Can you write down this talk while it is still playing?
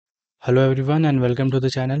Hello everyone and welcome to the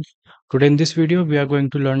channel. Today in this video we are going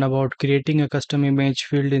to learn about creating a custom image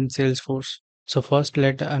field in Salesforce. So first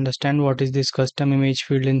let's understand what is this custom image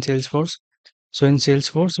field in Salesforce. So in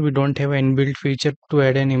Salesforce we don't have an inbuilt feature to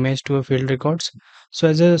add an image to a field records. So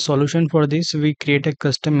as a solution for this we create a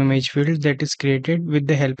custom image field that is created with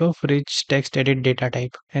the help of rich text edit data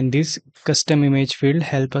type. And this custom image field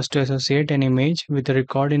help us to associate an image with a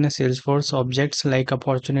record in a Salesforce objects like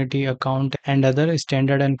opportunity, account and other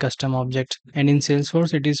standard and custom objects. And in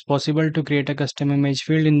Salesforce it is possible to create a custom image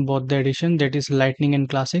field in both the edition, that is Lightning and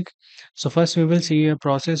Classic. So first we will see a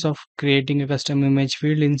process of creating a custom image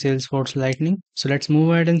field in Salesforce Lightning. So let's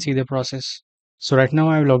move ahead and see the process. So right now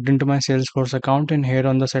I've logged into my Salesforce account, and here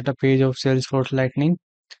on the setup page of Salesforce Lightning,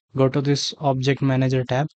 go to this object manager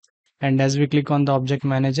tab. And as we click on the object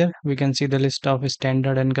manager, we can see the list of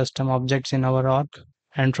standard and custom objects in our org.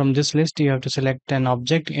 And from this list, you have to select an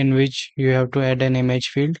object in which you have to add an image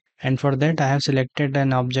field. And for that, I have selected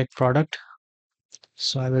an object product.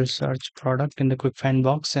 So I will search product in the quick find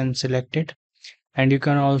box and select it. And you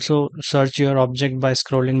can also search your object by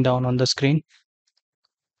scrolling down on the screen.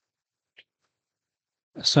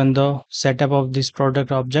 So in the setup of this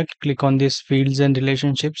product object, click on these fields and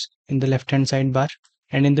relationships in the left hand side bar.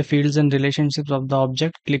 And in the fields and relationships of the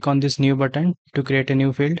object, click on this new button to create a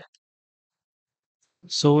new field.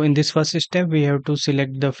 So in this first step, we have to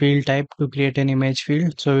select the field type to create an image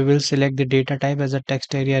field. So we will select the data type as a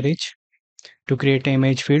text area rich to create an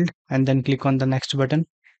image field, and then click on the next button.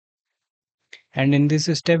 And in this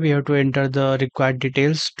step, we have to enter the required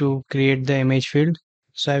details to create the image field.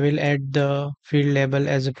 So I will add the field label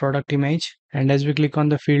as a product image. And as we click on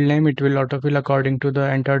the field name, it will autofill according to the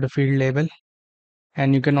entered field label.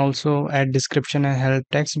 And you can also add description and help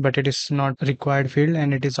text, but it is not required field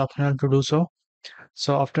and it is optional to do so.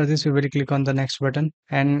 So after this, we will click on the next button.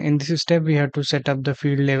 And in this step, we have to set up the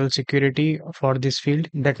field level security for this field.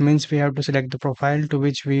 That means we have to select the profile to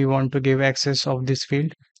which we want to give access of this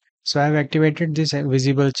field. So I have activated this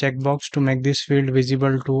visible checkbox to make this field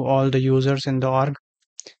visible to all the users in the org.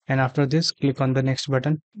 And after this, click on the next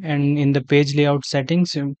button. And in the page layout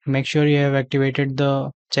settings, make sure you have activated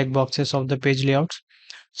the checkboxes of the page layouts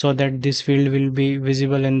so that this field will be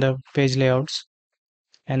visible in the page layouts.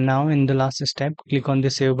 And now in the last step, click on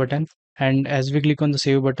the save button. And as we click on the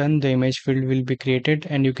save button, the image field will be created,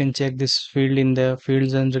 and you can check this field in the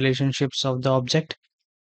fields and relationships of the object.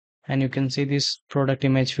 And you can see this product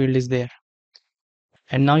image field is there.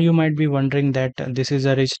 And now you might be wondering that this is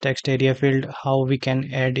a rich text area field, how we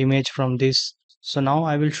can add image from this. So now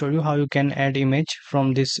I will show you how you can add image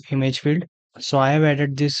from this image field. So I have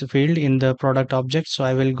added this field in the product object. So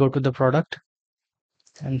I will go to the product,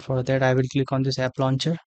 and for that I will click on this app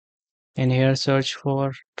launcher, and here search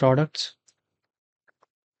for products,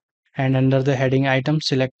 and under the heading items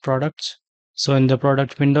select products. So in the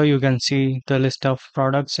product window you can see the list of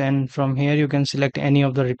products, and from here you can select any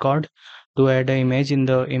of the record to add an image in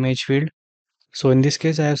the image field. So in this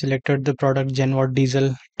case I have selected the product Genwatt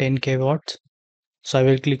diesel 10k watts. So I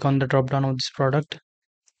will click on the drop down of this product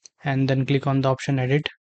and then click on the option edit.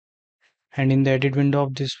 And in the edit window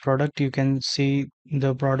of this product you can see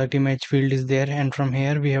the product image field is there, and from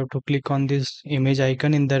here we have to click on this image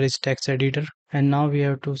icon in the rich text editor. And now we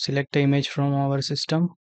have to select the image from our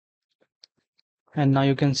system, and now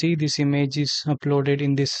you can see this image is uploaded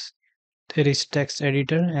in this rich text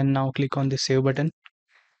editor. And now click on the save button.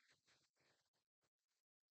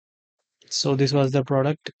 So this was the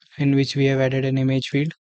product in which we have added an image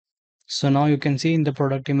field. So now you can see in the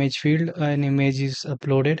product image field an image is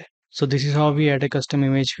uploaded. So this is how we add a custom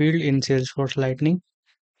image field in Salesforce Lightning.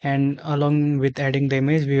 And along with adding the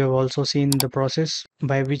image, we have also seen the process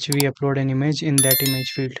by which we upload an image in that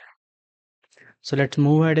image field. So let's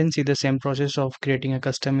move ahead and see the same process of creating a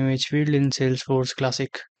custom image field in Salesforce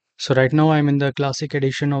Classic. So right now I'm in the Classic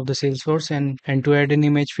edition of the Salesforce, and to add an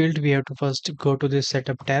image field, we have to first go to this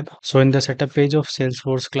setup tab. So in the setup page of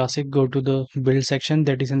Salesforce Classic, go to the build section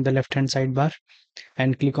that is in the left hand sidebar,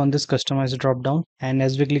 and click on this customize drop down. And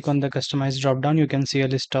as we click on the customize drop down, you can see a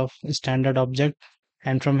list of standard object,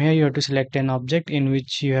 and from here you have to select an object in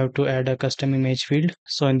which you have to add a custom image field.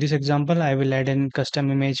 So in this example I will add a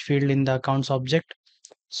custom image field in the accounts object.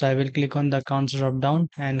 So I will click on the accounts drop down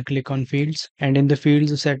and click on fields, and in the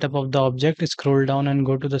fields setup of the object scroll down and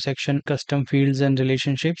go to the section custom fields and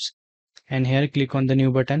relationships, and here click on the new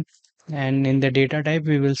button. And in the data type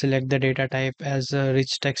we will select the data type as a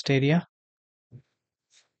rich text area.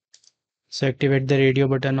 So activate the radio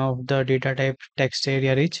button of the data type text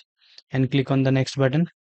area rich and click on the next button.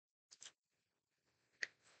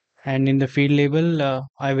 And in the field label,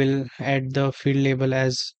 I will add the field label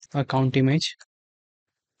as account image.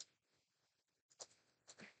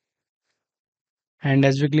 And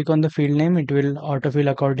as we click on the field name, it will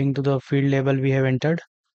autofill according to the field label we have entered.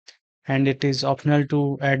 And it is optional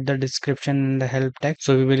to add the description and the help text.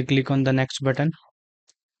 So we will click on the next button.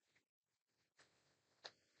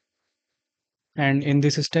 And in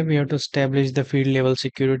this step, we have to establish the field level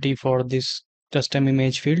security for this custom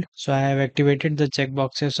image field. So I have activated the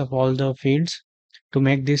checkboxes of all the fields to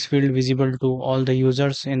make this field visible to all the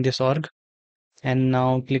users in this org. And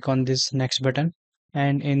now click on this next button.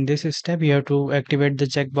 And in this step, you have to activate the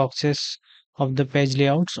checkboxes of the page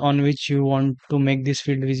layouts on which you want to make this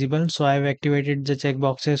field visible. So I have activated the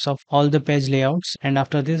checkboxes of all the page layouts. And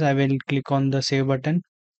after this, I will click on the save button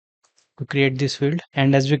to create this field.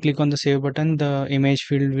 And as we click on the save button, the image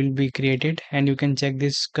field will be created, and you can check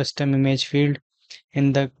this custom image field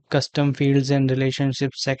in the custom fields and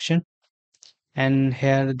relationships section. And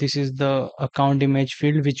here this is the account image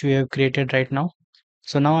field which we have created right now.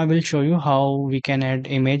 So now I will show you how we can add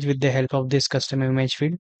image with the help of this custom image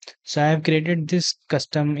field. So I have created this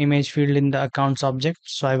custom image field in the accounts object.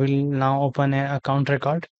 So I will now open an account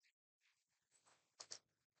record,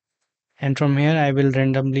 and from here I will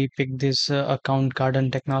randomly pick this account card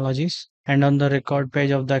and technologies. And on the record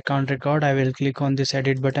page of the account record, I will click on this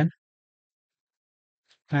edit button.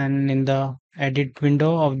 And in the edit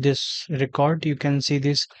window of this record, you can see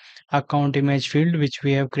this account image field which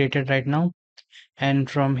we have created right now. And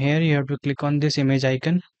from here you have to click on this image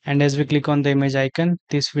icon. And as we click on the image icon,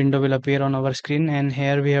 this window will appear on our screen. And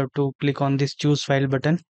here we have to click on this choose file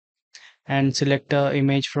button and select a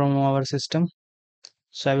image from our system.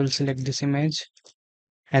 So I will select this image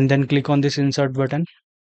and then click on this insert button.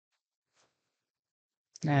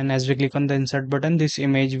 And as we click on the insert button, this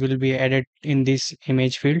image will be added in this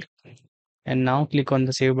image field. And now click on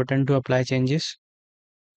the save button to apply changes.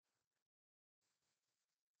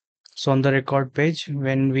 So on the record page,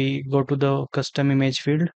 when we go to the custom image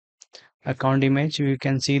field, account image, we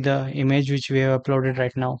can see the image which we have uploaded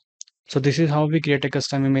right now. So this is how we create a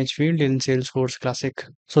custom image field in Salesforce Classic.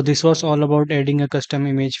 So this was all about adding a custom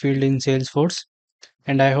image field in Salesforce.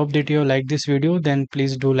 And I hope that you like this video. Then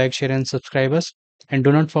please do like, share and subscribe us. And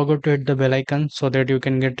do not forget to hit the bell icon so that you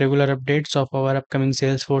can get regular updates of our upcoming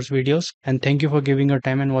Salesforce videos. And thank you for giving your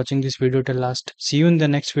time and watching this video till last. See you in the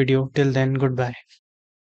next video. Till then, goodbye.